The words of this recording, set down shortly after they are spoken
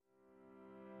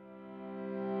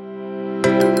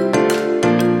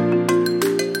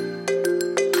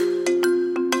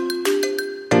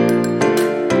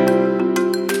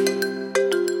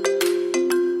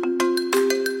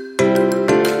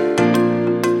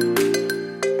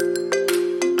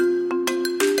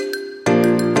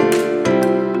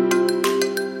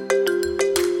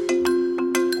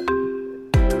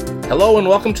Hello and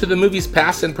welcome to the Movies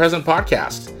Past and Present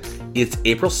podcast. It's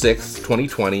April 6th,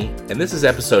 2020, and this is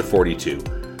episode 42.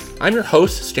 I'm your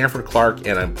host, Stanford Clark,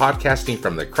 and I'm podcasting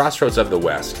from the Crossroads of the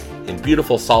West in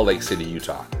beautiful Salt Lake City,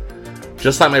 Utah.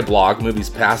 Just like my blog,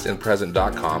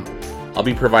 moviespastandpresent.com, I'll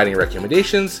be providing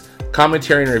recommendations,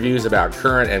 commentary, and reviews about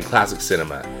current and classic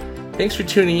cinema. Thanks for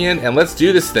tuning in, and let's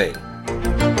do this thing.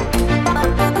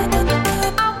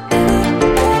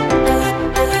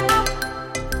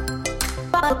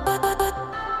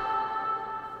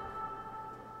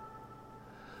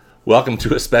 Welcome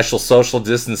to a special social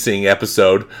distancing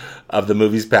episode of the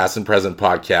Movies Past and Present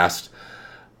podcast.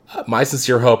 My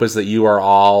sincere hope is that you are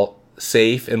all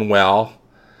safe and well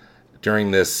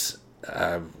during this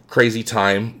crazy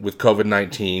time with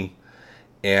COVID-19,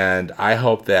 and I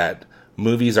hope that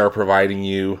movies are providing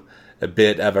you a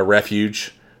bit of a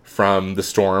refuge from the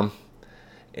storm,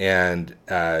 and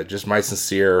just my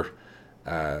sincere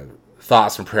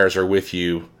thoughts and prayers are with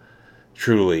you,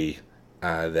 truly,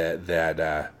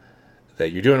 that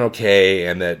you're doing okay,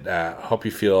 and that hope you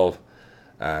feel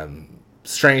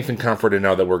strength and comfort to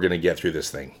know that we're going to get through this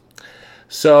thing.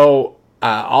 So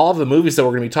all of the movies that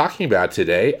we're going to be talking about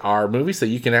today are movies that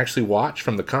you can actually watch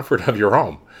from the comfort of your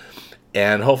home.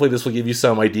 And hopefully this will give you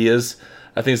some ideas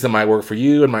of things that might work for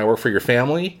you and might work for your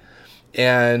family.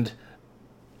 And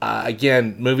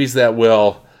again, movies that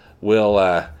will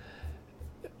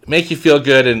make you feel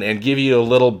good and give you a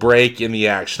little break in the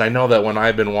action. I know that when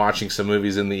I've been watching some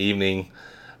movies in the evening,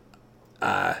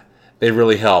 they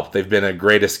really help. They've been a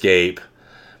great escape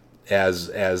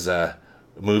as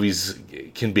movies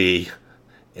can be,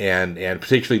 and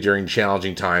particularly during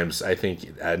challenging times. I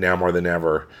think now more than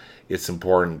ever, it's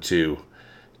important to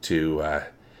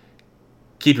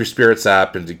keep your spirits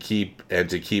up and to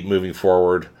keep moving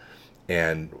forward.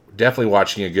 And definitely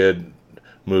watching a good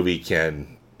movie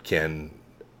can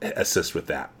assist with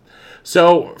that.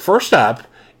 So first up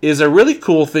is a really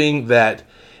cool thing that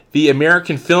the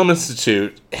American Film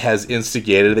Institute has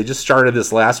instigated. They just started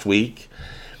this last week.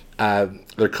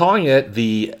 They're calling it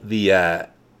the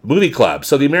Movie Club.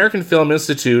 So the American Film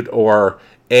Institute, or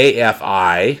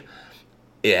AFI,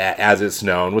 as it's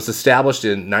known, was established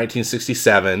in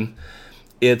 1967.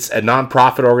 It's a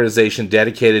nonprofit organization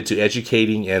dedicated to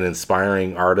educating and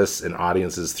inspiring artists and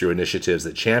audiences through initiatives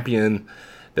that champion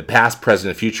the past, present,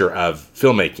 and future of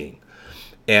filmmaking.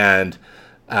 And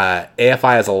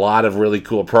AFI has a lot of really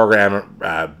cool programs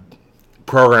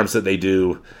that they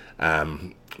do.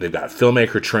 They've got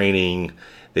filmmaker training.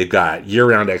 They've got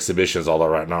year-round exhibitions,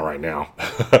 although not right now,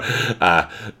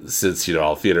 since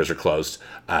all theaters are closed.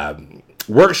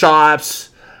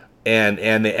 Workshops,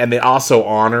 and they also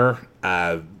honor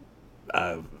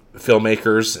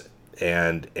filmmakers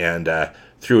and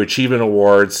through achievement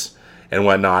awards and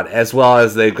whatnot, as well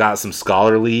as they've got some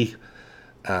scholarly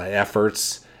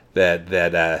efforts that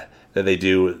they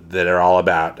do that are all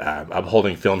about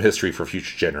upholding film history for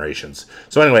future generations.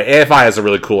 So anyway, AFI is a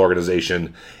really cool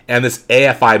organization, and this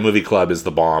AFI Movie Club is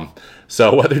the bomb.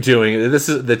 So what they're doing, this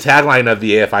is the tagline of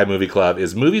the AFI Movie Club,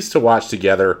 is movies to watch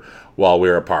together while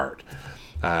we're apart.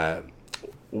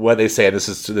 What they say, this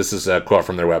is a quote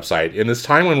from their website: "In this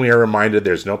time when we are reminded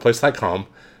there's no place like home,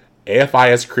 AFI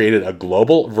has created a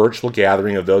global virtual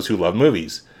gathering of those who love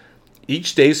movies.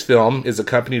 Each day's film is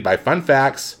accompanied by fun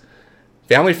facts,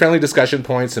 family-friendly discussion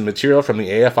points, and material from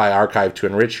the AFI archive to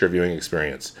enrich your viewing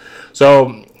experience."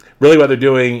 So really what they're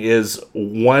doing is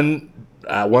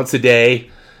once a day,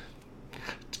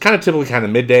 kind of typically kind of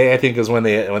midday, I think, is when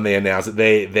they announce it.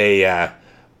 They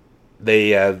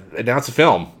announce a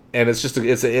film, and it's just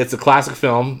it's a classic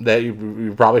film that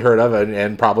you've probably heard of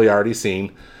and probably already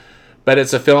seen. But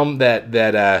it's a film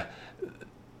that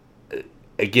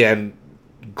again,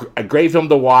 a great film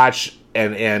to watch,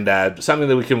 and something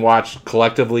that we can watch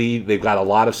collectively. They've got a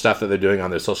lot of stuff that they're doing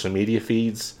on their social media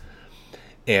feeds,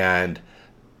 and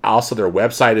also their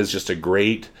website is just a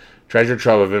great treasure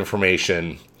trove of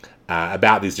information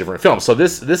about these different films. So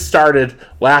this started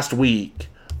last week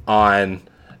on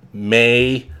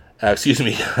May.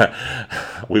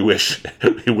 We wish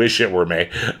it were May.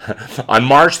 On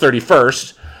March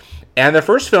 31st. And the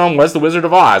first film was The Wizard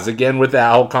of Oz, again with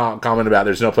that whole comment about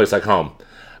there's no place like home.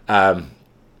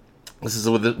 This is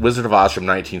The Wizard of Oz from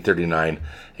 1939.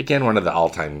 Again, one of the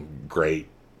all-time great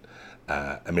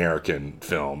American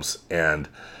films. And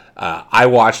I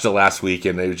watched it last week,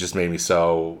 and it just made me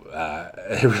so...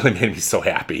 it really made me so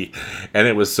happy, and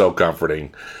it was so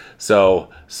comforting. So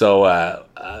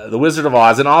The Wizard of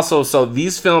Oz, and also, so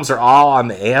these films are all on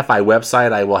the AFI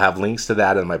website. I will have links to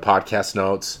that in my podcast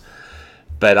notes.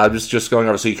 but I'm just going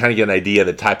over so you kind of get an idea of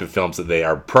the type of films that they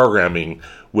are programming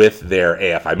with their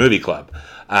AFI Movie Club.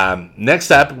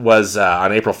 Next up was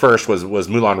on April 1st was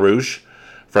Moulin Rouge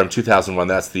from 2001.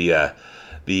 That's the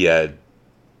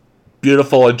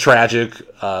beautiful and tragic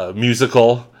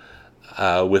musical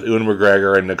with Ewan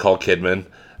McGregor and Nicole Kidman.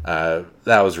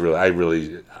 That was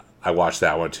I watched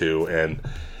that one too, and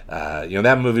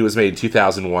that movie was made in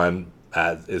 2001.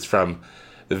 It's from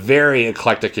the very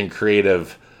eclectic and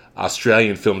creative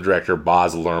Australian film director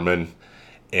Baz Luhrmann,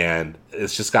 and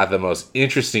it's just got the most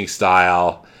interesting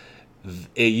style.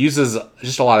 It uses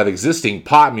just a lot of existing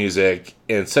pop music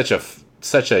in such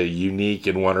a unique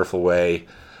and wonderful way.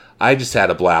 I just had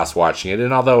a blast watching it,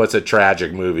 and although it's a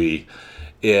tragic movie,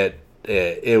 it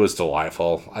was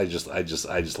delightful. I just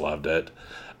loved it.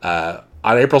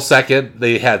 On April 2nd,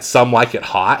 they had Some Like It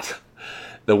Hot,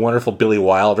 the wonderful Billy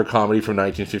Wilder comedy from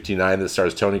 1959 that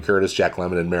stars Tony Curtis, Jack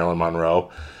Lemmon, and Marilyn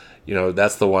Monroe.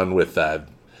 That's the one with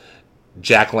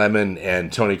Jack Lemmon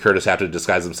and Tony Curtis have to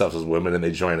disguise themselves as women, and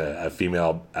they join a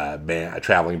female band, a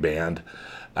traveling band,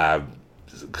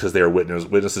 because they are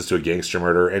witnesses to a gangster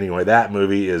murder. Anyway, that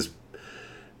movie is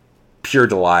pure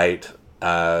delight.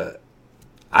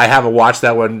 I haven't watched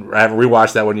that one. I haven't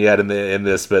rewatched that one yet in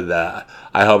this, but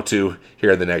I hope to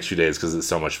here in the next few days because it's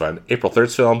so much fun. April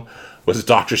 3rd's film was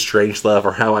Dr. Strangelove,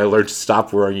 or How I Learned to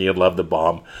Stop Worrying and Love the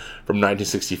Bomb, from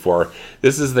 1964.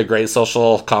 This is the great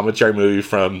social commentary movie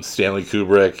from Stanley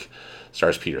Kubrick.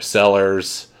 Stars Peter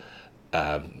Sellers,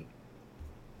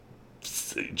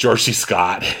 George C.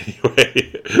 Scott,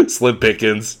 Slim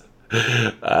Pickens,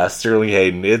 Sterling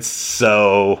Hayden. It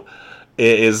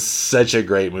is such a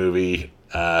great movie.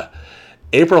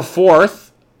 April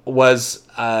 4th was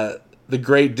the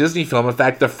great Disney film. In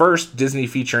fact, the first Disney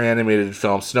feature animated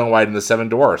film, Snow White and the Seven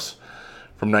Dwarfs,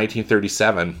 from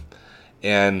 1937.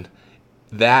 And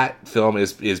that film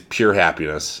is pure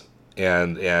happiness.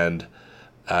 And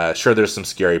sure, there's some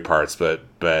scary parts, but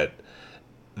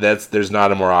there's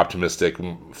not a more optimistic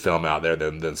film out there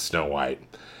than Snow White.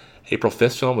 April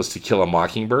 5th film was To Kill a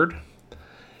Mockingbird.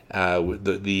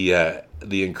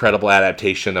 The incredible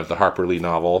adaptation of the Harper Lee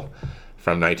novel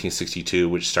from 1962,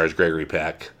 which stars Gregory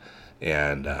Peck,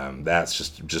 and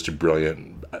that's just a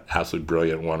brilliant, absolutely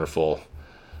brilliant, wonderful,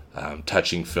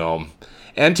 touching film.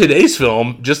 And today's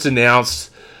film, just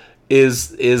announced,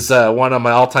 is one of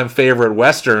my all-time favorite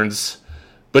westerns,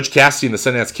 Butch Cassidy and the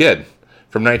Sundance Kid,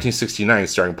 from 1969,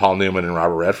 starring Paul Newman and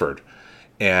Robert Redford.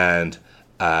 And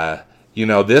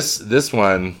this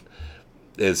one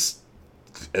is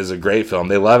a great film.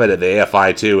 They love it at the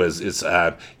AFI too. Is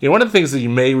one of the things that you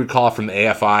may recall from the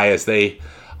AFI is they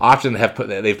often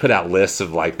they've put out lists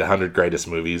of like the 100 greatest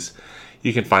movies.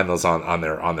 You can find those on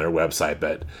their website.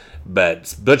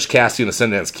 But Butch Cassidy and the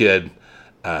Sundance Kid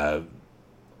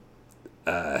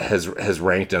has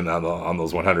ranked on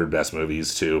those 100 best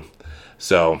movies too.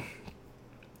 So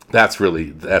that's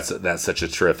such a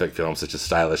terrific film, such a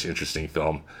stylish, interesting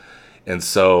film, and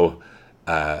so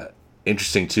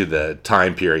interesting to the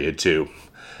time period too.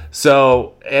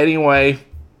 So anyway,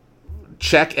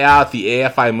 check out the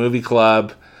AFI Movie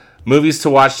Club, movies to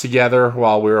watch together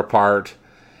while we're apart,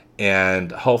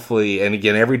 and hopefully, and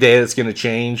again, every day that's going to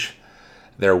change.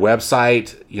 Their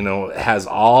website, has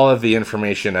all of the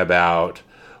information about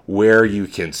where you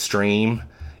can stream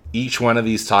each one of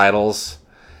these titles,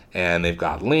 and they've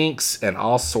got links and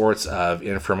all sorts of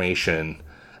information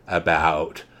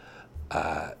about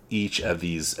each of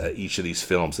these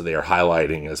films that they are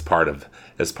highlighting as part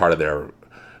of their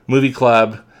movie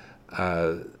club,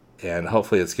 and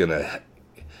hopefully it's going to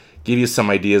give you some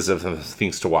ideas of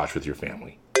things to watch with your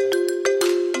family.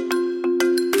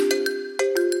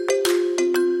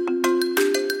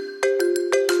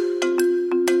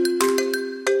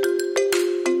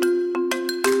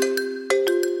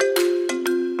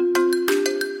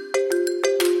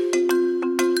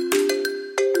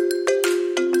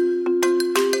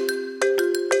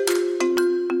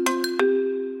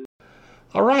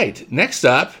 All right, next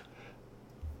up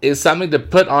is something to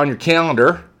put on your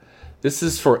calendar. This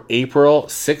is for April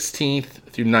 16th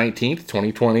through 19th,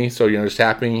 2020. So it's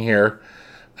happening here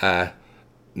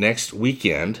next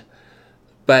weekend.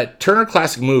 But Turner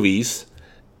Classic Movies,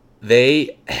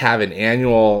 they have an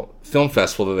annual film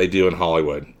festival that they do in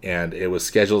Hollywood. And it was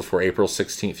scheduled for April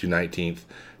 16th through 19th,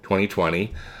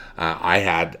 2020. I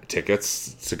had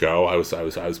tickets to go. I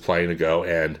was planning to go,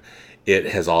 and it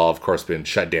has all, of course, been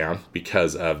shut down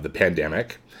because of the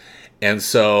pandemic. And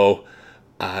so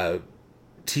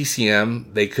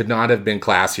TCM, they could not have been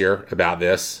classier about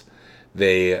this.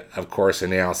 They, of course,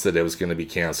 announced that it was going to be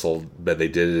canceled, but they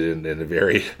did it in a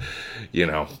very,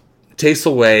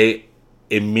 tasteful way.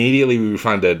 Immediately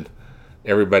refunded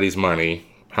everybody's money,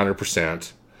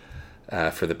 100%,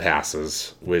 for the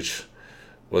passes, which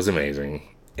was amazing.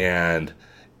 And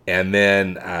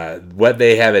then what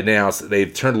they have announced,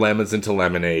 they've turned lemons into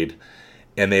lemonade,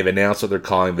 and they've announced what they're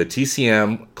calling the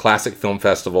TCM Classic Film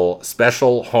Festival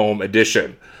Special Home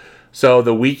Edition. So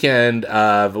the weekend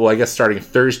of, well, I guess starting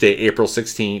Thursday, April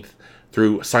 16th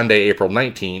through Sunday, April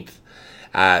 19th,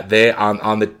 they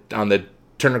on the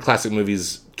Turner Classic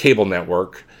Movies cable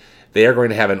network, they are going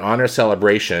to have an honor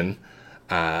celebration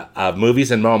of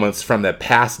movies and moments from the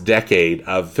past decade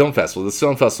of film festival. This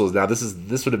film festival is now,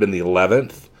 this would have been the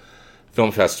 11th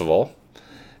film festival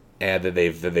and that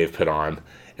they've put on,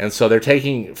 and so they're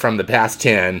taking from the past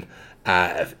 10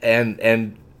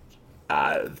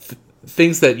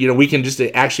 things that we can just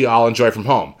actually all enjoy from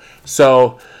home.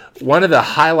 So one of the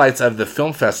highlights of the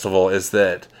film festival is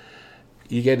that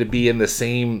you get to be in the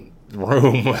same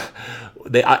room.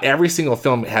 Every single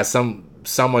film has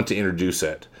someone to introduce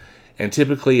it, and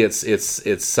typically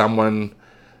it's someone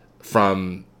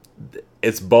from,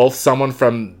 it's both someone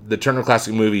from the Turner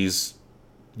Classic Movies,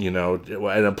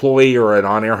 an employee or an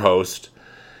on-air host,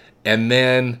 and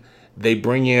then they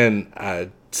bring in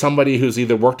somebody who's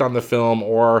either worked on the film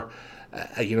or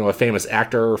a famous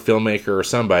actor or filmmaker or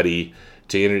somebody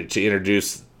to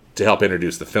help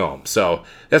introduce the film. So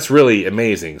that's really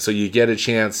amazing. So you get a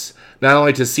chance not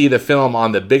only to see the film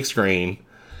on the big screen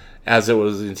as it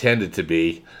was intended to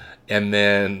be, and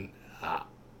then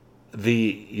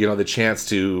the chance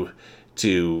to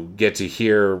get to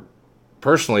hear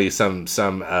personally some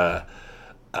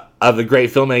of the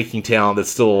great filmmaking talent that's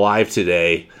still alive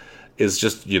today is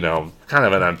just kind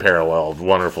of an unparalleled,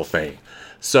 wonderful thing.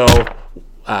 So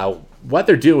what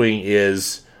they're doing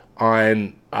is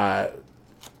on their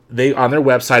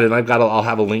website, and I'll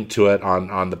have a link to it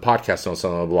on the podcast notes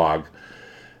on the blog.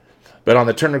 But on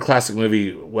the Turner Classic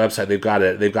Movie website, they've got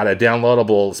a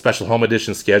downloadable special home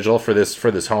edition schedule for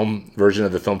this home version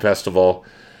of the film festival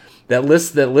that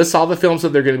lists all the films that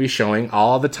they're going to be showing.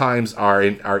 All the times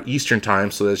are Eastern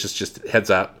time, so that's just heads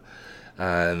up.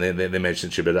 And they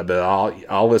mentioned Chibita, but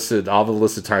all the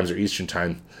listed times are Eastern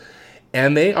time,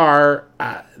 and they are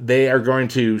going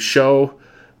to show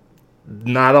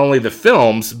not only the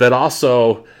films but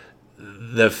also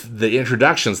the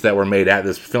introductions that were made at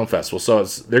this film festival. So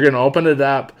they're going to open it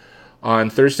up on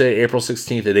Thursday, April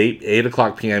 16th at 8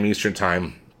 o'clock p.m. Eastern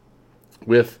time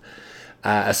with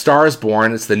A Star is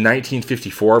Born. It's the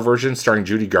 1954 version starring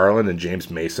Judy Garland and James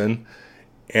Mason,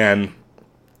 and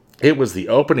it was the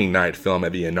opening night film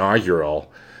at the inaugural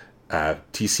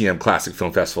TCM Classic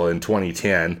Film Festival in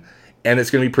 2010, and it's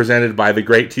going to be presented by the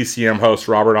great TCM host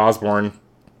Robert Osborne,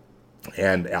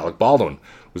 and Alec Baldwin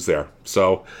was there.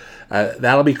 So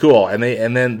that'll be cool. And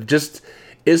then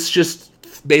it's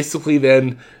just basically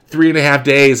then 3.5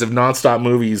 days of nonstop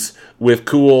movies with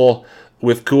cool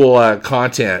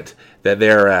content that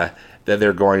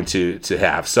they're going to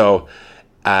have. So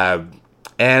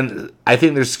and I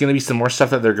think there's going to be some more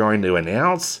stuff that they're going to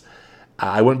announce.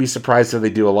 I wouldn't be surprised if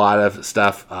they do a lot of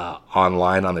stuff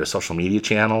online on their social media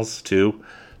channels too.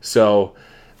 So,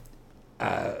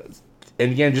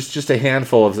 and again, just a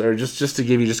handful of, or just to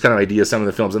give you just kind of idea of some of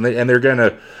the films, and they're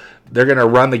gonna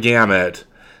run the gamut.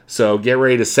 So get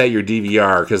ready to set your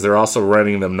DVR because they're also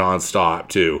running them nonstop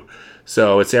too.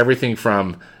 So it's everything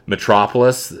from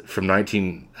Metropolis from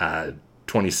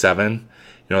 1927.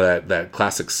 That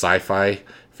classic sci-fi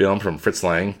film from Fritz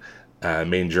Lang,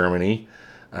 made in Germany.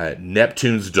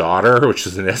 Neptune's Daughter, which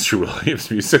is an Esther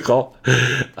Williams musical.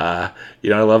 I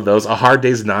love those. A Hard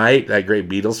Day's Night, that great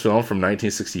Beatles film from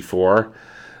 1964.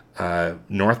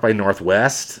 North by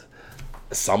Northwest.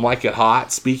 Some Like It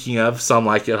Hot. Speaking of Some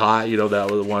Like It Hot,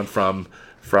 that was the one from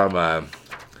the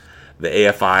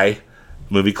AFI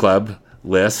Movie Club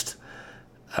list.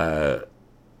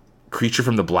 Creature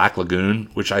from the Black Lagoon,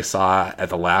 which I saw at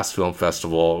the last film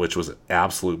festival, which was an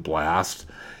absolute blast.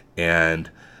 And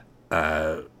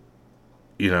it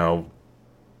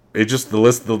just the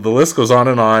list goes on,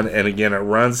 and again it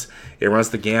runs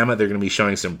the gamut. They're going to be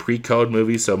showing some pre-code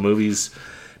movies, so movies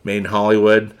made in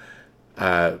Hollywood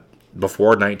before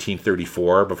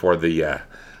 1934, before the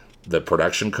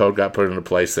production code got put into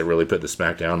place that really put the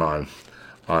smackdown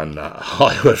on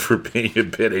Hollywood for being a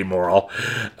bit amoral.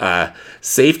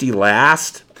 Safety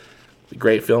Last, the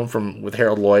great film with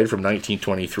Harold Lloyd from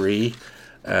 1923.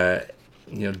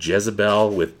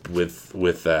 Jezebel with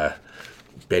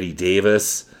Betty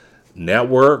Davis.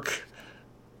 Network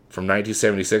from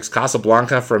 1976.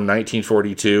 Casablanca from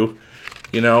 1942.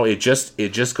 It just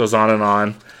goes on and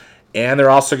on. And they're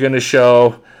also going to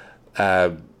show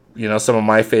some of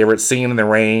my favorites. Singing in the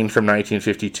Rain from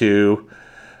 1952.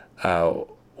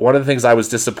 one of the things I was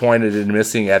disappointed in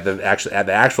missing at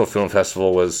the actual film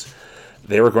festival was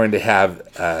they were going to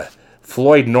have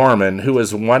Floyd Norman, who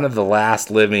was one of the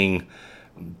last living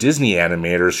Disney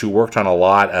animators who worked on a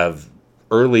lot of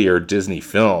earlier Disney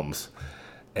films,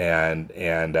 and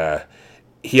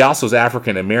he also is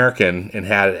African American and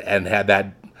had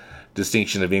that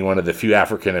distinction of being one of the few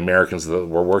African Americans that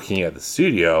were working at the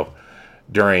studio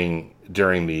during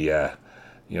the the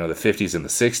 50s and the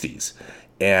 60s.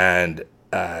 And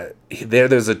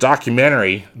there's a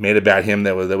documentary made about him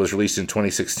that was released in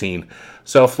 2016.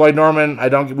 So Floyd Norman,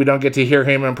 we don't get to hear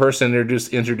him in person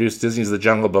introduce Disney's The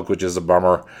Jungle Book, which is a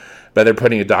bummer. But they're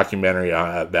putting a documentary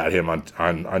about him on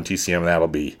TCM,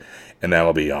 and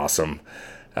that'll be awesome.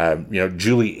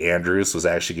 Julie Andrews was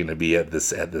actually going to be at the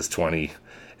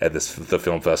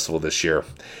film festival this year,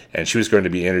 and she was going to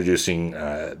be introducing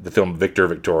the film Victor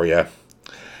Victoria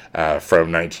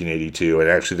from 1982, and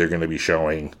actually they're going to be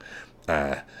showing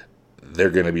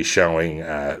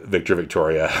Victor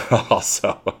Victoria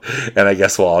also, and I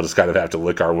guess we'll all just kind of have to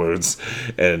lick our wounds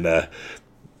and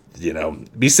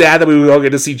be sad that we won't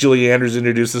get to see Julie Andrews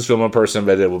introduce this film in person,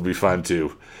 but it will be fun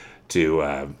to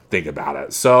think about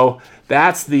it. So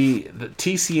that's the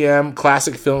TCM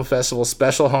Classic Film Festival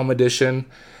Special Home Edition,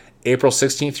 April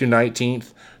 16th through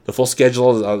 19th. The full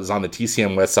schedule is on the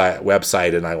TCM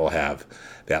website, and I will have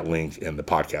that link in the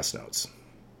podcast notes.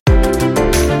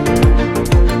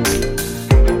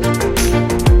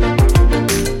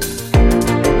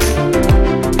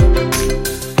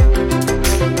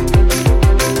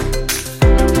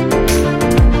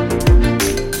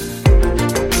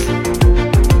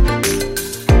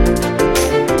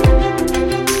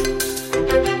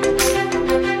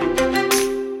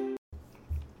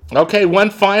 Okay, one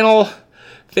final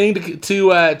thing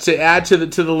to add to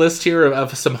the list here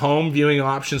of some home viewing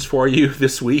options for you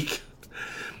this week.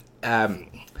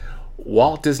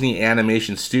 Walt Disney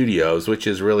Animation Studios, which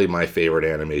is really my favorite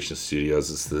animation studios,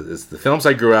 is the films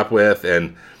I grew up with,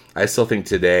 and I still think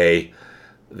today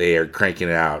they are cranking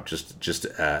out just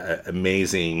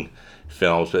amazing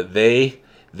films. But they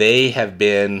have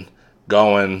been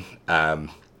going.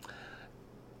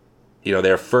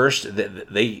 Their first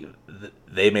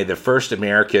they made the first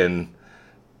American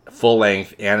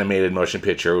full-length animated motion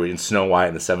picture in Snow White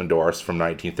and the Seven Dwarfs from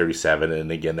 1937, and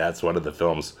again, that's one of the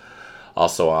films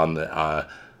also on the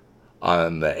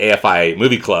AFI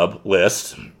Movie Club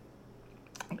list.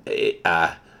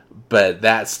 But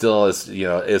that still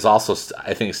is also,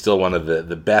 I think, still one of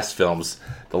the best films.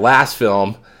 The last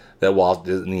film that Walt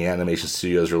Disney Animation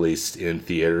Studios released in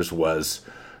theaters was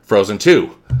Frozen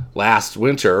 2 last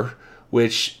winter,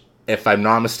 which, if I'm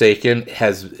not mistaken,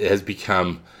 has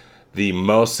become the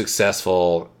most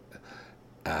successful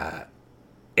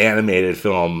animated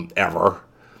film ever.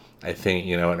 I think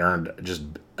it earned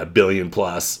just $1 billion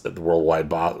plus at the worldwide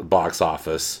box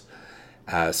office,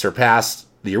 surpassed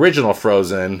the original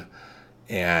Frozen,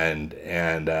 and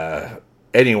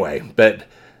anyway. But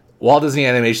Walt Disney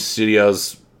Animation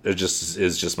Studios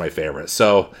is just my favorite.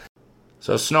 So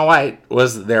Snow White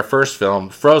was their first film.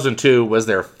 Frozen 2 was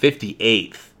their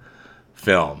 58th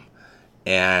film,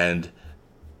 and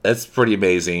that's pretty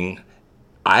amazing.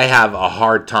 I have a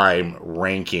hard time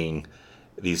ranking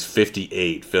these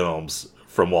 58 films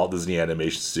from Walt Disney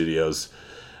Animation Studios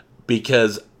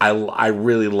because I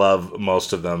really love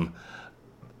most of them.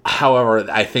 However,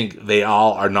 I think they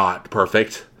all are not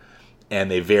perfect,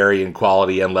 and they vary in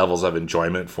quality and levels of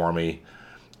enjoyment for me.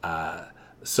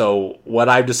 So what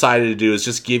I've decided to do is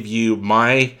just give you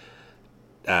my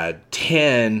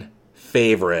 10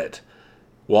 favorite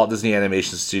Walt Disney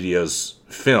Animation Studios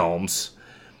films,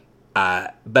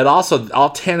 but also all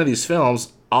 10 of these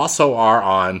films also are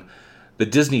on the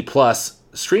Disney Plus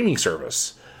streaming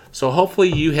service. So hopefully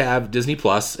you have Disney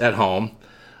Plus at home.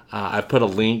 I've put a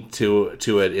link to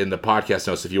it in the podcast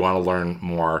notes if you want to learn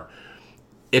more.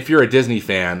 If you're a Disney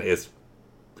fan,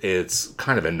 it's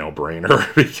kind of a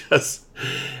no-brainer because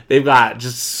they've got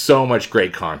just so much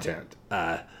great content.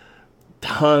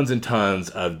 Tons and tons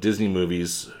of Disney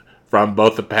movies from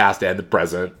both the past and the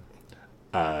present.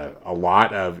 A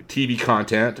lot of TV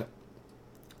content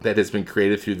that has been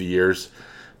created through the years,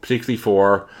 particularly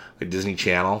for the Disney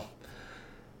Channel.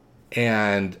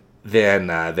 And then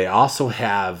they also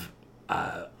have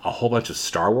a whole bunch of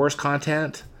Star Wars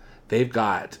content. They've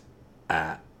got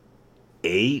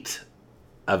 8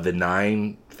 of the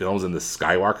 9 films in the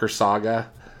Skywalker saga,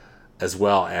 as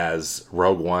well as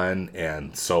Rogue One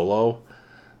and Solo,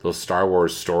 those Star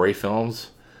Wars story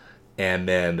films. And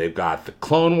then they've got the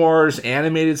Clone Wars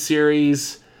animated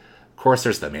series. Of course,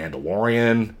 there's the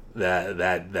Mandalorian,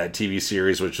 that TV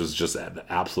series, which was just an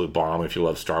absolute bomb. If you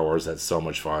love Star Wars, that's so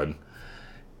much fun.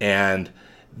 And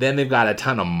then they've got a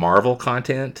ton of Marvel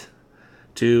content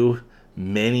too.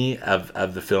 Many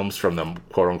of the films from the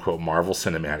quote-unquote Marvel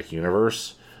Cinematic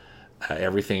Universe.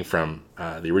 Everything from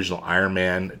the original Iron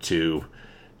Man to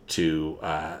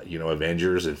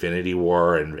Avengers Infinity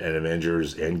War and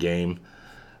Avengers Endgame.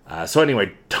 So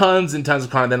anyway, tons and tons of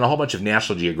content. Then a whole bunch of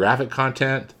National Geographic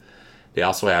content. They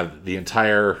also have the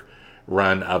entire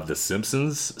run of The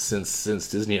Simpsons, since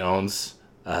Disney owns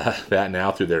that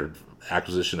now through their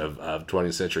acquisition of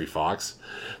 20th Century Fox.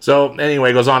 So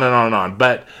anyway, it goes on and on and on.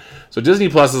 But so Disney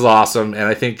Plus is awesome, and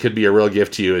I think could be a real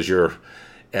gift to you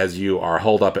as you are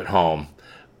holed up at home.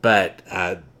 But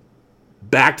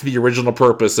back to the original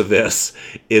purpose of this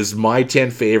is my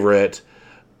 10 favorite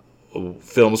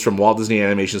films from Walt Disney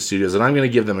Animation Studios, and I'm going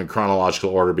to give them in chronological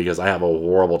order because I have a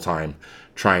horrible time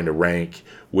trying to rank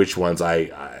which ones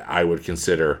I would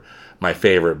consider my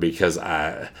favorite because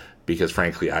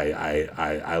frankly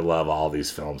I love all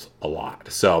these films a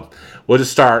lot. So we'll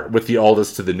just start with the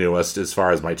oldest to the newest as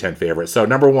far as my 10 favorites. So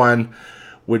number 1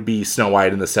 would be Snow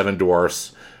White and the Seven Dwarfs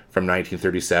from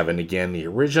 1937. Again, the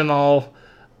original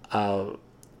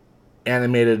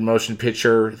animated motion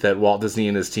picture that Walt Disney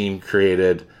and his team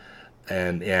created,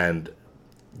 and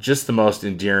just the most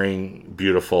endearing,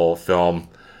 beautiful film.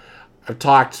 I've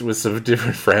talked with some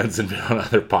different friends and been on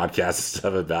other podcasts and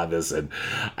stuff about this, and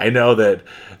I know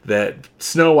that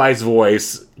Snow White's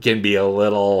voice can be a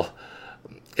little,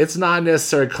 it's not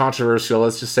necessarily controversial.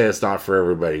 Let's just say it's not for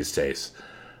everybody's taste.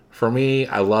 For me,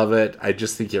 I love it. I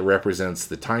just think it represents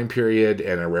the time period,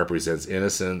 and it represents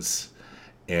innocence,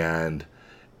 and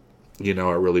it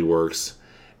really works.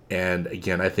 And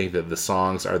again, I think that the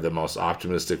songs are the most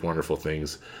optimistic, wonderful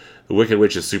things. The Wicked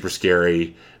Witch is super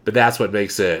scary, but that's what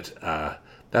makes it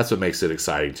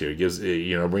exciting too. It gives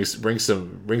brings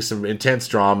some intense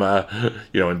drama,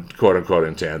 and quote unquote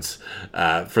intense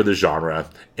for the genre,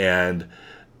 and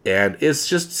it's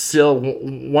just still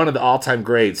one of the all time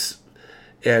greats.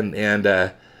 And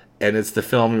it's the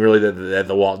film really that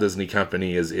the Walt Disney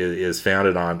Company is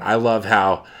founded on. I love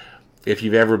how, if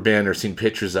you've ever been or seen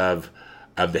pictures of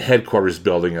the headquarters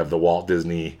building of the Walt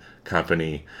Disney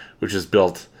Company, which was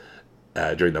built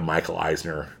during the Michael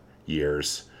Eisner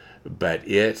years, but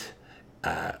it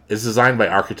is designed by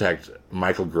architect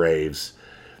Michael Graves,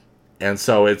 and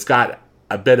so it's got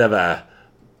a bit of a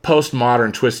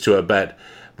postmodern twist to it. But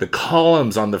the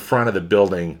columns on the front of the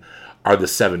building are the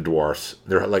Seven Dwarfs.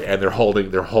 They're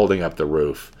holding up the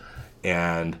roof,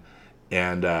 and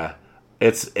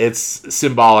it's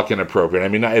symbolic and appropriate. I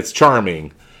mean, it's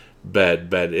charming,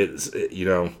 but it's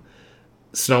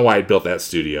Snow White built that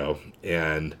studio,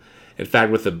 and in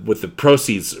fact, with the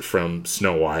proceeds from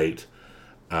Snow White,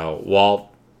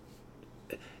 Walt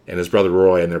and his brother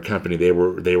Roy and their company, they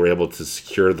were able to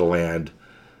secure all the land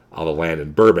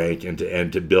in Burbank,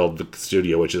 and to build the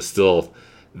studio, which is still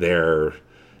there.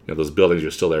 Those buildings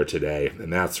are still there today,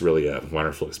 and that's really a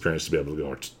wonderful experience to be able to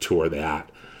go tour that,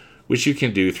 which you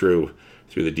can do through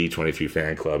the D23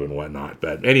 fan club and whatnot.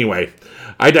 But anyway,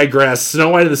 I digress. Snow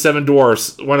White and the Seven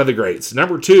Dwarfs, one of the greats.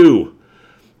 Number 2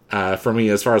 for me,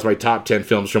 as far as my top 10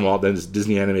 films from Walt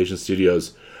Disney Animation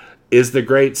Studios, is the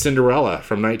great Cinderella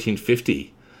from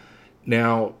 1950.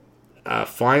 Now,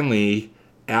 finally,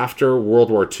 after World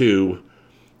War II,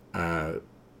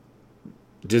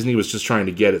 Disney was just trying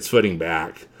to get its footing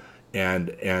back,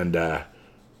 and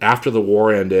after the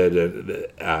war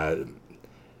ended,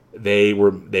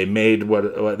 they made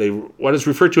what is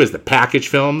referred to as the package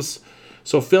films.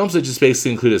 So films that just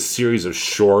basically include a series of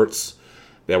shorts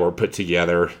that were put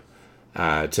together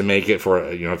to make it for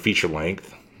a feature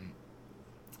length.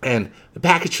 And the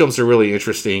package films are really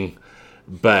interesting,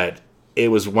 but it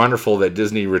was wonderful that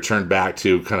Disney returned back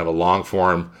to kind of a long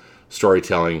form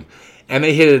storytelling, and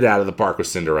they hit it out of the park with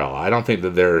Cinderella. I don't think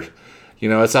that they're,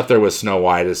 it's up there with Snow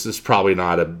White. It's just probably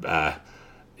not a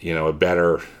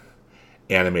better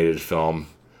animated film.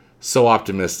 So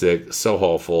optimistic, so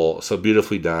hopeful, so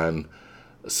beautifully done,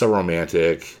 so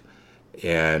romantic,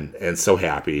 and so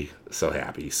happy. So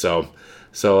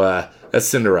that's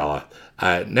Cinderella.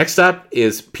 Next up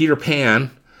is Peter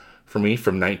Pan for me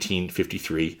from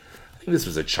 1953. I think this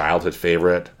was a childhood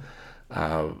favorite.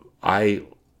 I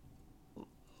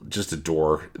just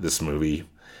adore this movie.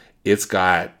 It's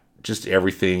got just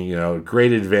everything,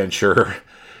 great adventure,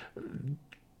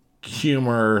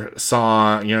 humor,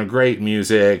 song, great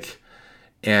music,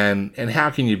 and how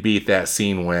can you beat that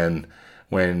scene when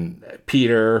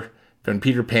Peter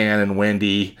Pan and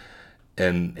Wendy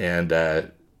and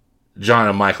John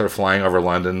and Michael are flying over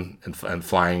London and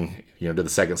flying to the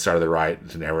second star of the ride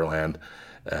to Neverland.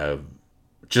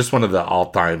 Just one of the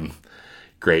all-time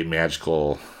great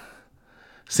magical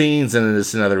scenes, and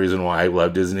it's another reason why I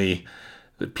love Disney.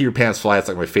 The Peter Pan's Flight's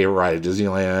like my favorite ride at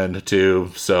Disneyland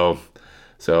too. So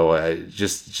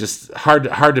just hard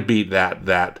to beat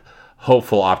that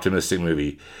hopeful, optimistic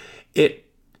movie.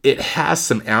 It has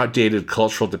some outdated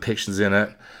cultural depictions in it,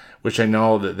 which I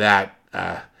know that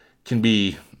can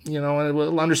be,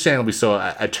 understandably so,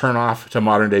 a turnoff to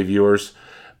modern day viewers.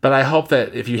 But I hope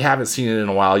that if you haven't seen it in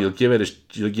a while, you'll give it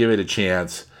a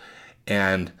chance,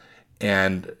 and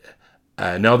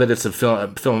know that it's a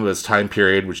film of its time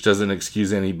period, which doesn't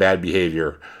excuse any bad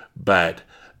behavior. But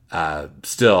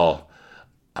still,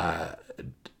 I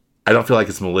don't feel like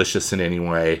it's malicious in any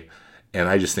way. And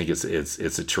I just think it's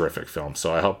a terrific film.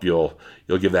 So I hope you'll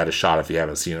give that a shot if you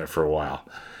haven't seen it for a while.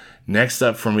 Next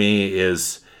up for me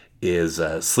is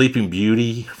Sleeping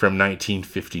Beauty from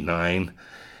 1959.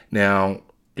 Now,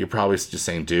 you're probably just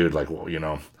saying, dude, like,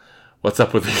 well, what's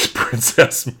up with these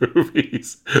princess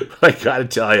movies? But I gotta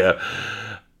tell you,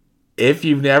 if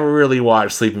you've never really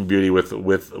watched Sleeping Beauty with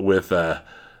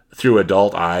through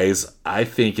adult eyes, I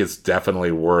think it's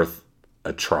definitely worth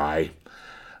a try.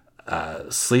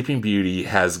 Sleeping Beauty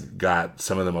has got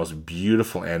some of the most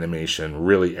beautiful animation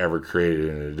really ever created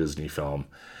in a Disney film.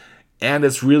 And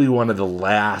it's really one of the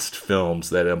last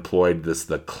films that employed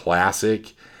the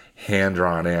classic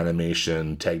hand-drawn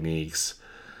animation techniques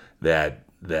that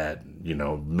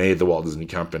made the Walt Disney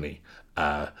Company.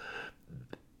 The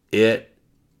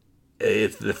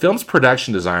film's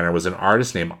production designer was an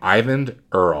artist named Ivan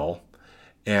Earle,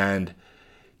 and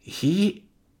he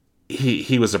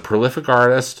was a prolific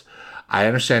artist. I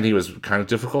understand he was kind of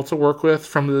difficult to work with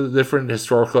from the different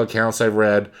historical accounts I've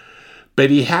read, but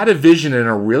he had a vision and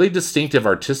a really distinctive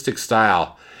artistic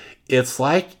style. I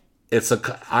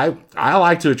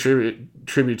like to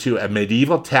attribute to a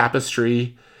medieval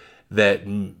tapestry that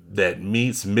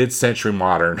meets mid-century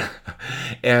modern.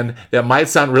 And that might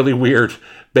sound really weird,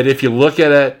 but if you look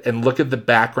at it and look at the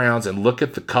backgrounds and look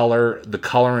at the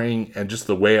coloring and just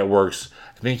the way it works,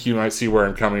 I think you might see where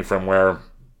I'm coming from, where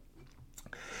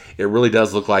it really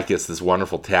does look like it's this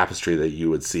wonderful tapestry that you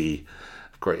would see,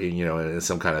 of course, in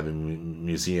some kind of a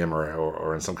museum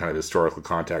or in some kind of historical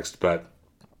context. But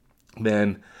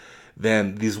then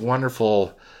these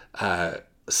wonderful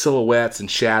silhouettes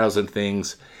and shadows and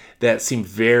things that seem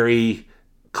very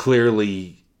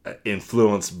clearly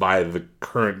influenced by the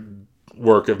current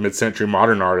work of mid-century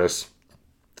modern artists.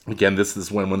 Again, this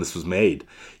is when this was made.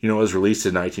 It was released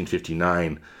in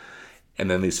 1959,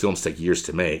 and then these films take years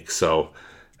to make. So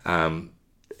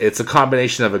it's a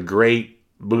combination of a great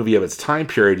movie of its time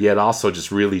period, yet also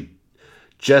just really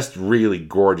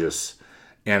gorgeous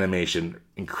animation,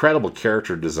 incredible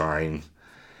character design.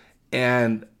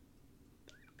 And,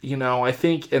 I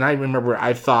think, and I remember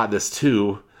I've thought this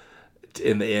too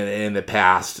in the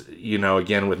past,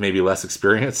 again, with maybe less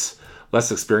experienced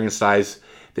eyes,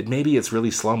 that maybe it's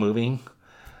really slow moving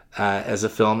as a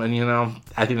film. And,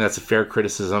 I think that's a fair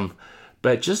criticism,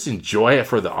 but just enjoy it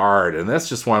for the art. And that's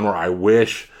just one where I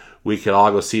wish we could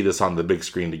all go see this on the big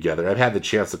screen together. I've had the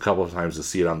chance a couple of times to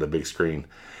see it on the big screen,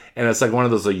 and it's like one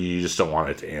of those like you just don't want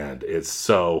it to end. It's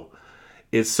so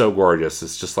gorgeous.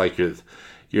 It's just like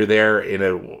you're there in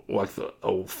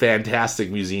a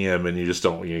fantastic museum, and you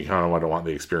kind of want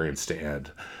the experience to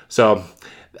end. So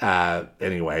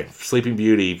anyway, Sleeping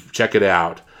Beauty, check it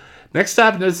out. Next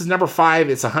up, this is number 5.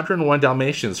 It's 101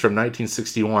 Dalmatians from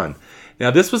 1961.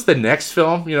 Now, this was the next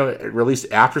film,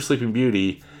 released after Sleeping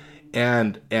Beauty,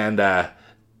 and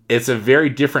it's a very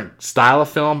different style of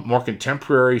film, more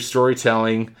contemporary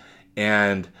storytelling,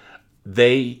 and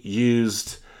they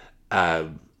used Xerox,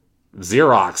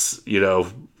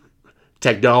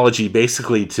 technology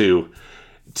basically to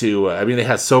they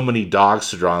had so many dogs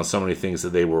to draw and so many things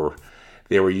that they were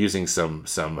using some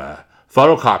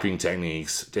photocopying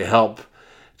techniques to help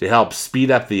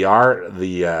speed up the art,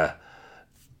 the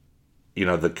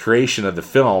creation of the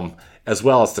film, as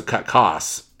well as to cut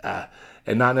costs,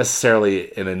 and not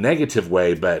necessarily in a negative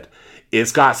way, but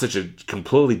it's got such a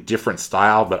completely different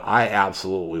style, but I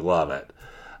absolutely love it.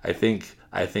 I think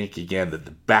again that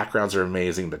the backgrounds are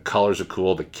amazing, the colors are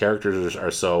cool, the characters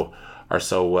are so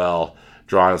well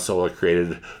drawn and so well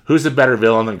created. Who's a better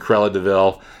villain than Cruella de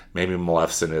Vil? Maybe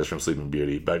Maleficent is from Sleeping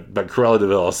Beauty, but Cruella de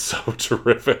Vil is so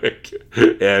terrific,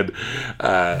 and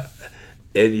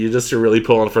you just are really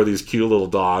pulling for these cute little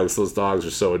dogs. Those dogs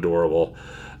are so adorable.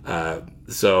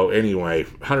 So anyway,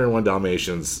 101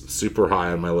 Dalmatians, super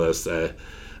high on my list.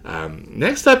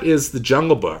 Next up is The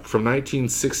Jungle Book from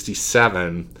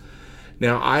 1967.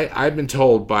 Now, I've been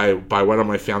told by one of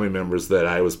my family members that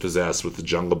I was possessed with the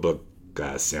Jungle Book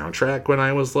soundtrack when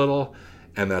I was little,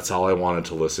 and that's all I wanted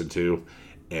to listen to.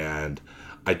 And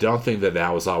I don't think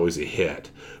that was always a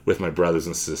hit with my brothers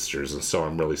and sisters, and so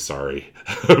I'm really sorry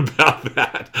about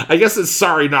that. I guess it's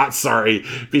sorry, not sorry,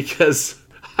 because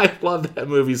I love that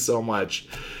movie so much.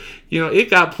 It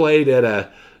got played at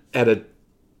a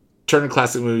Turner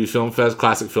Classic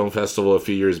Classic Film Festival a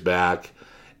few years back,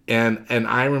 and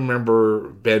I remember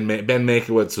Ben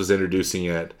Mankiewicz was introducing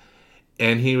it,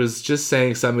 and he was just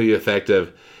saying something to the effect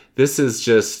of, "This is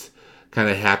just kind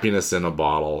of happiness in a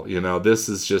bottle. This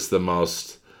is just the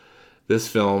most. This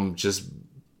film just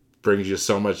brings you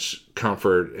so much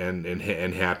comfort and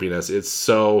happiness. It's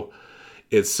so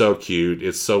cute.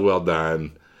 It's so well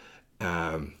done."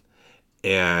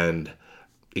 And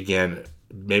again,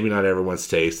 maybe not everyone's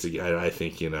taste. I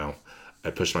think I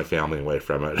pushed my family away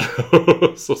from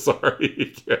it. So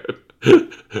sorry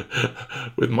again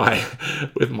with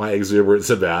my exuberance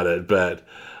about it, but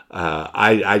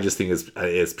I just think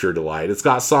it's pure delight. It's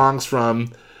got songs from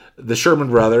the Sherman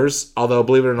Brothers, although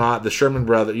believe it or not, the Sherman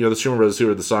Brothers, who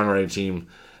were the songwriting team,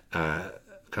 kind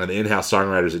of the in-house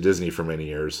songwriters at Disney for many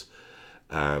years,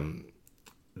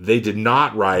 they did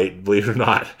not write, believe it or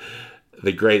not,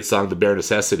 the great song "The Bare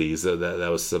Necessities." That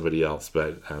was somebody else,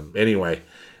 but anyway,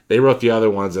 they wrote the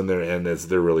other ones, and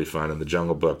they're really fun. And The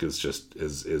Jungle Book is just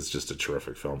a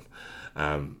terrific film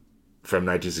from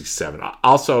 1967.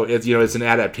 Also, it's an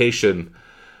adaptation,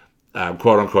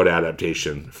 quote unquote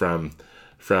adaptation from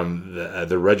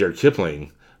the Rudyard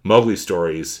Kipling Mowgli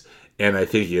stories, and I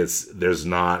think there's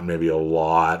not maybe a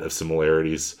lot of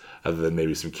similarities other than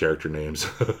maybe some character names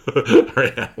or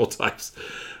animal types,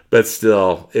 but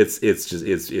still, it's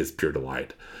pure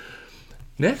delight.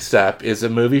 Next up is a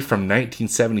movie from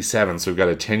 1977, so we've got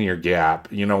a 10-year gap.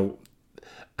 And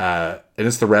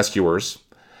it's The Rescuers.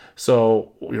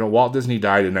 So Walt Disney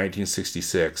died in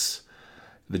 1966.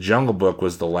 The Jungle Book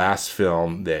was the last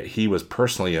film that he was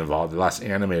personally involved, the last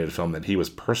animated film that he was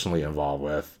personally involved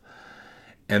with.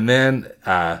 And then,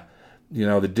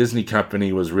 the Disney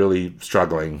company was really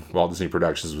struggling. Walt Disney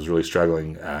Productions was really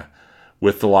struggling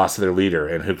with the loss of their leader,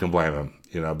 and who can blame them?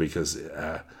 Because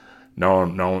there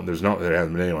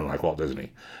hasn't been anyone like Walt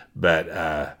Disney.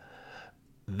 But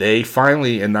they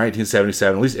finally, in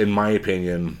 1977, at least in my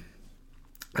opinion,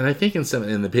 and I think in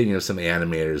the opinion of some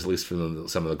animators, at least from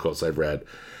some of the quotes I've read,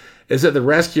 is that The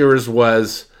Rescuers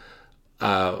was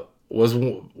I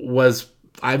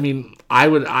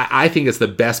think it's the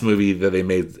best movie that they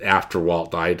made after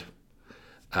Walt died.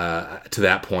 To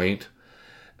that point,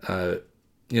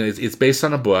 it's based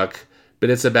on a book, but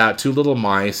it's about two little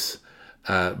mice,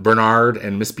 Bernard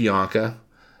and Miss Bianca.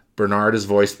 Bernard is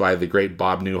voiced by the great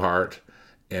Bob Newhart,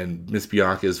 and Miss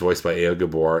Bianca is voiced by Eo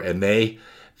Gabor, and they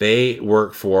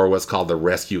work for what's called the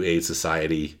Rescue Aid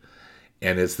Society,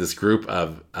 and it's this group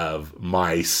of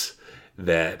mice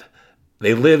that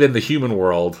they live in the human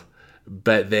world,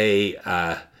 but they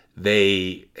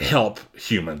help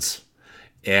humans,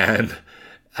 and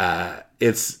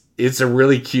it's a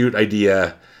really cute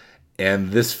idea,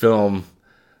 and this film,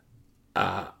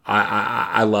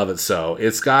 I love it so.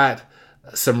 It's got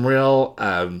some real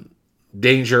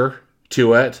danger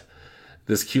to it.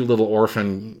 This cute little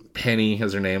orphan, Penny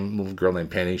is her name, little girl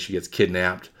named Penny. She gets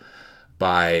kidnapped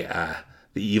by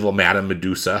the evil Madame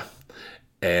Medusa,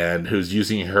 and who's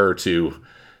using her to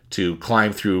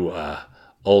climb through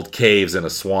old caves in a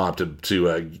swamp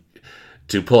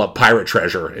to pull up pirate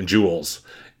treasure and jewels.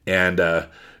 And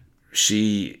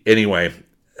Penny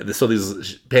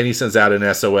sends out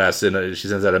an SOS, and she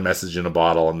sends out a message in a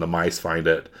bottle, and the mice find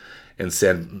it and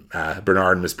send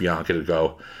Bernard and Miss Bianca to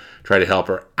go try to help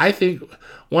her. I think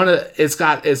it's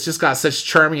just got such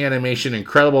charming animation,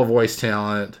 incredible voice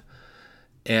talent,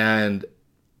 and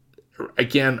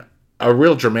again, a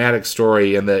real dramatic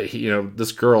story in that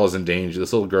this girl is in danger.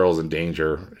 This little girl is in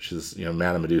danger. She's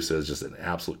Madame Medusa is just an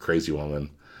absolute crazy woman,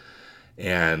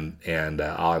 and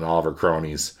all of her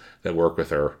cronies that work with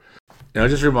her. It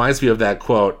just reminds me of that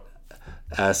quote,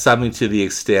 something to the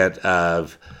extent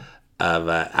of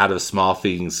out of small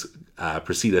things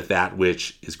proceedeth that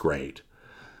which is great.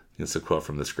 It's a quote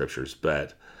from the scriptures,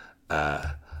 but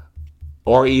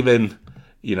or even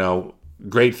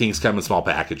great things come in small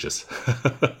packages.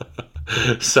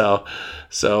 So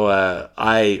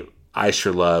I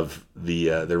sure love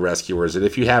the Rescuers, and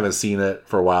if you haven't seen it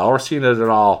for a while or seen it at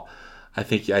all, I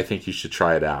think you should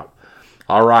try it out.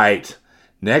 All right,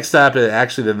 next up,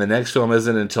 actually, then the next film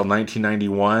isn't until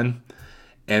 1991,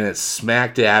 and it's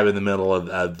smack dab in the middle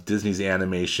of Disney's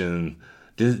animation,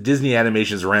 Disney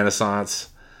Animation's renaissance,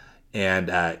 and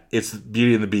it's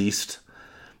Beauty and the Beast,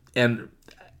 and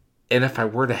if I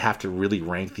were to have to really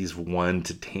rank these 1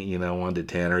 to 10, 1 to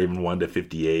 10, or even 1 to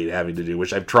 58, having to do,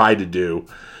 which I've tried to do,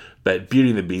 But Beauty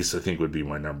and the Beast, I think, would be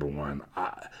my number one.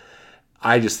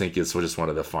 I just think it's just one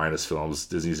of the finest films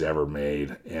Disney's ever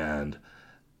made, and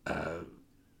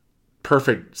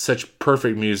such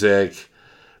perfect music,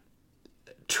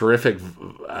 terrific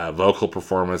vocal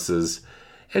performances,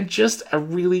 and just a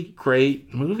really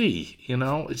great movie.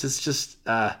 It's just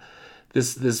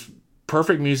this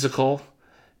perfect musical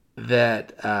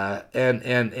that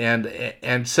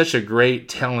and such a great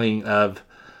telling of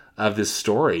this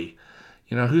story.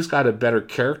 Who's got a better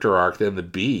character arc than the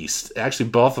Beast?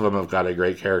 Actually, both of them have got a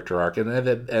great character arc,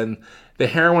 and the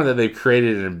heroine that they've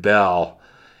created in Belle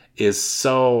is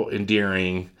so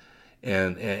endearing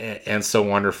and so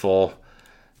wonderful.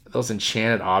 Those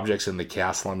enchanted objects in the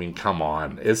castle. I mean, come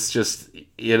on! It's just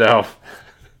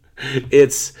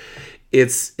it's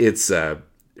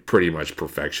pretty much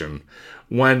perfection.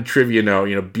 One trivia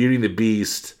note: Beauty and the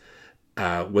Beast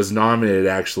was nominated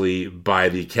actually by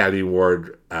the Academy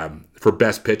Award for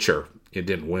Best Picture. It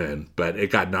didn't win, but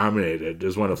it got nominated. It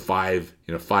was one of five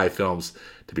films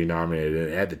to be nominated.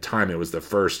 And at the time, it was the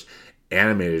first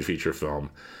animated feature film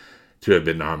to have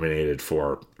been nominated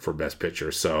for Best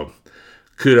Picture. So,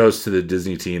 kudos to the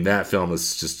Disney team. That film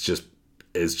is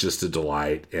just a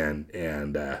delight,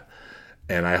 and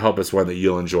I hope it's one that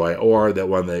you'll enjoy, or that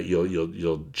one that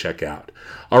you'll check out.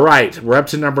 All right, we're up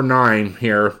to number 9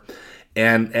 here.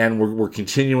 And we're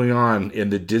continuing on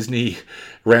in the Disney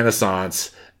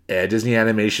Renaissance, Disney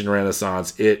animation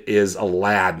Renaissance. It is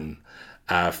Aladdin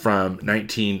from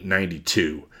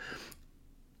 1992.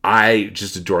 I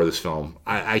just adore this film.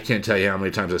 I can't tell you how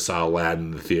many times I saw Aladdin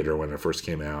in the theater when it first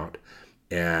came out,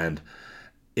 and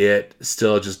it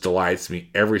still just delights me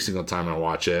every single time I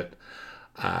watch it.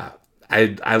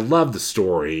 I love the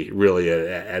story really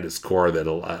at its core, that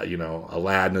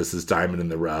Aladdin is this diamond in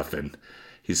the rough, and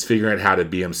he's figuring out how to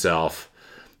be himself.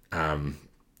 Of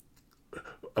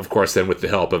course, then with the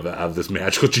help of this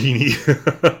magical genie.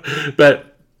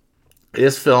 But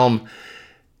this film,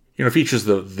 features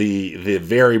the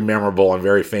very memorable and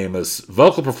very famous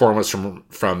vocal performance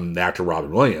from the actor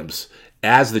Robin Williams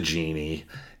as the genie,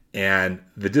 and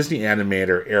the Disney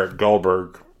animator Eric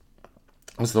Goldberg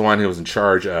was the one who was in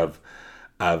charge of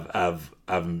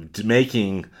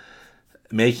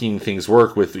making things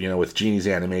work with Genie's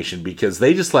animation, because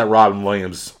they just let Robin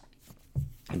Williams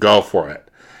go for it,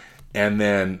 and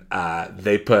then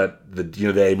they put the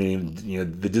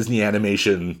Disney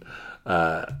animation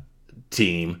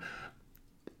team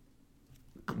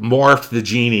morphed the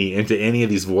genie into any of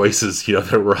these voices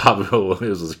that Robin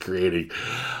Williams was creating.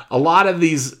 A lot of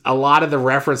the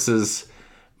references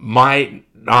might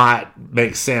not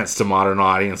make sense to modern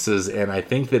audiences, and I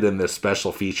think that in the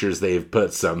special features they've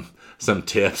put some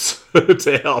tips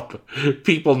to help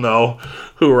people know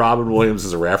who Robin Williams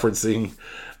is referencing.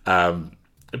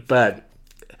 But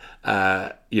and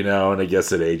I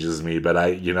guess it ages me, but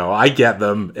I get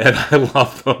them, and I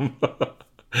love them.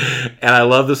 And I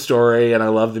love the story, and I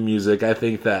love the music. I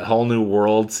think that whole New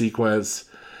World sequence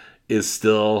is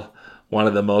still one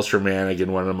of the most romantic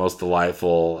and one of the most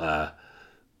delightful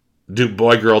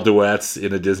boy-girl duets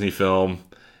in a Disney film.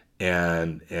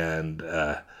 And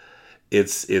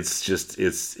it's just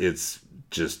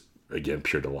again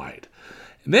pure delight.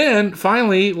 And then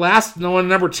finally,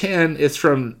 number 10 is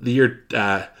from the year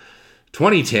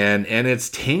 2010, and it's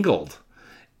Tangled.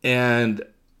 And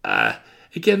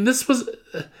again, this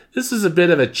is a bit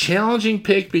of a challenging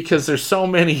pick, because there's so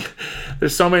many of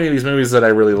these movies that I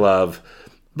really love.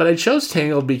 But I chose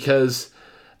Tangled because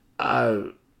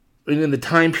in the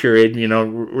time period,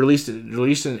 released in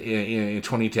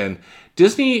 2010,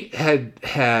 Disney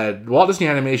had Walt Disney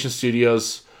Animation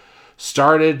Studios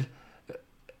started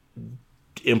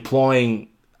employing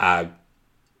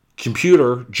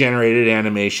computer generated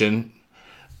animation,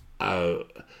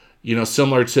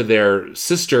 similar to their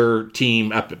sister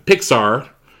team up at Pixar,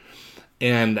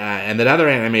 and that other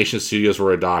animation studios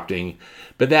were adopting,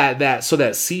 but that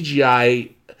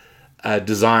CGI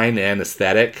design and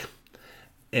aesthetic,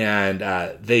 and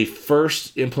they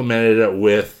first implemented it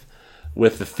with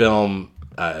the film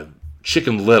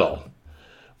Chicken Little,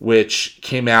 which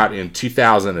came out in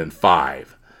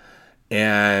 2005.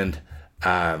 And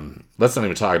let's not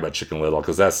even talk about Chicken Little,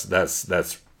 because that's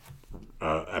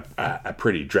a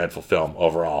pretty dreadful film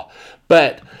overall.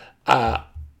 But the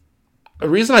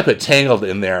reason I put Tangled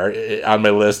in there on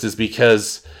my list is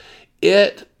because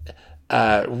it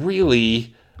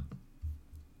really,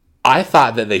 I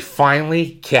thought that they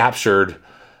finally captured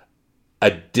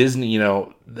a Disney,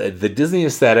 the Disney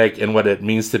aesthetic and what it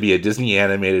means to be a Disney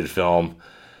animated film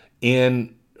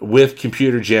with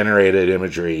computer generated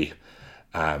imagery.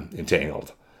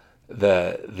 Entangled.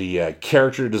 The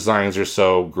character designs are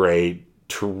so great.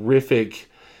 terrific,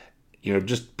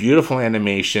 just beautiful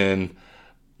animation,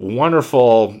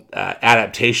 wonderful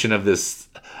adaptation of this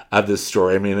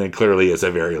story. I mean, it clearly is a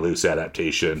very loose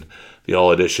adaptation. The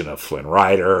old edition of Flynn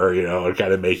Rider,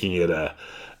 kind of making it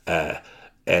an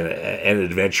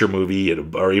adventure movie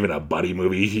or even a buddy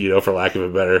movie, for lack of a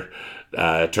better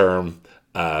term.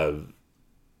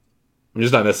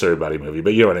 Just not necessarily a buddy movie,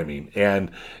 but you know what I mean.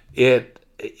 And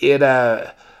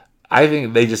I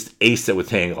think they just aced it with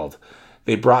Tangled.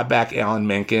 They brought back Alan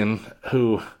Menken,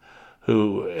 who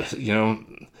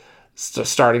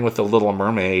starting with The Little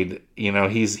Mermaid,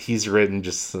 he's written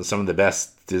just some of the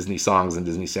best Disney songs and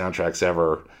Disney soundtracks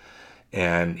ever,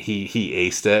 and he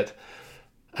aced it.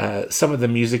 Some of the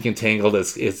music in Tangled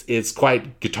it's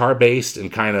quite guitar based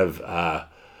and kind of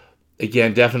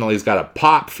again, definitely has got a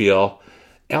pop feel.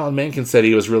 Alan Menken said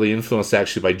he was really influenced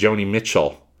actually by Joni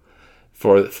Mitchell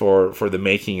for the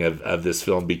making of this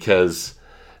film, because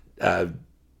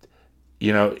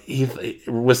he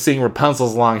was seeing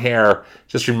Rapunzel's long hair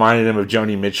just reminded him of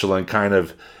Joni Mitchell and kind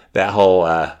of that whole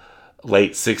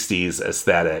late 60s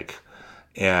aesthetic.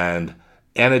 And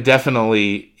it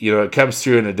definitely, it comes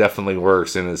through and it definitely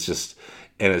works, and it's just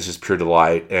pure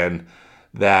delight. And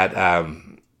that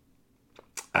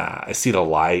I see the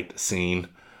light scene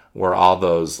where all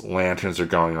those lanterns are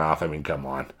going off. I mean, come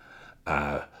on.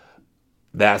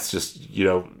 That's just,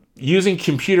 using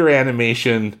computer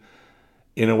animation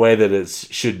in a way that it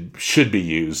should be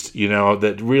used,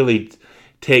 that really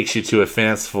takes you to a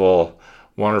fanciful,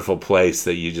 wonderful place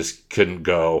that you just couldn't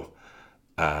go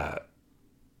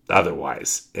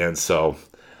otherwise. And so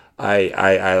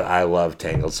I love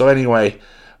Tangled. So anyway,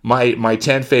 my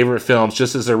 10 favorite films,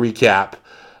 just as a recap: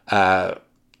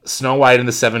 Snow White and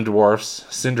the Seven Dwarfs,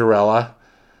 Cinderella,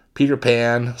 Peter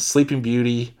Pan, Sleeping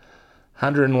Beauty,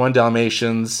 101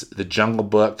 Dalmatians, The Jungle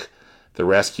Book, The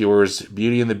Rescuers,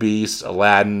 Beauty and the Beast,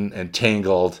 Aladdin, and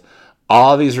Tangled.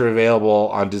 All of these are available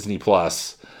on Disney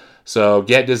Plus. So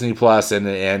get Disney Plus and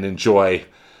enjoy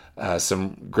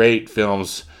some great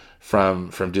films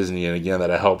from Disney. And again, that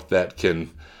I hope that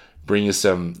can bring you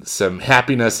some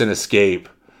happiness and escape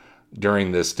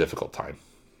during this difficult time.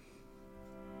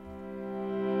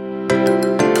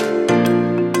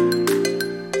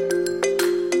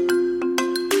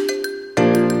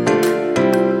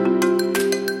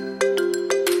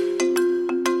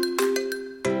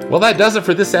 Well, that does it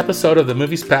for this episode of the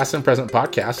Movies Past and Present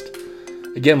podcast.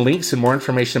 Again, links and more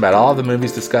information about all of the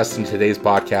movies discussed in today's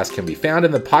podcast can be found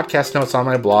in the podcast notes on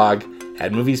my blog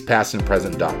at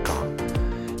moviespastandpresent.com.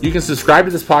 You can subscribe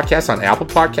to this podcast on Apple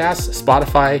Podcasts,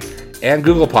 Spotify, and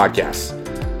Google Podcasts.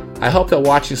 I hope that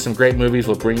watching some great movies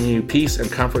will bring you peace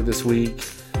and comfort this week.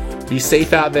 Be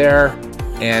safe out there,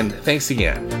 and thanks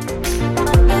again.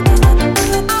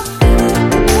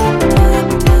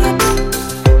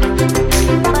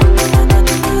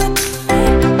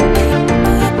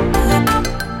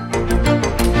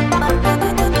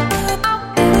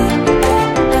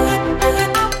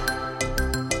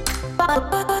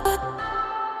 Bye.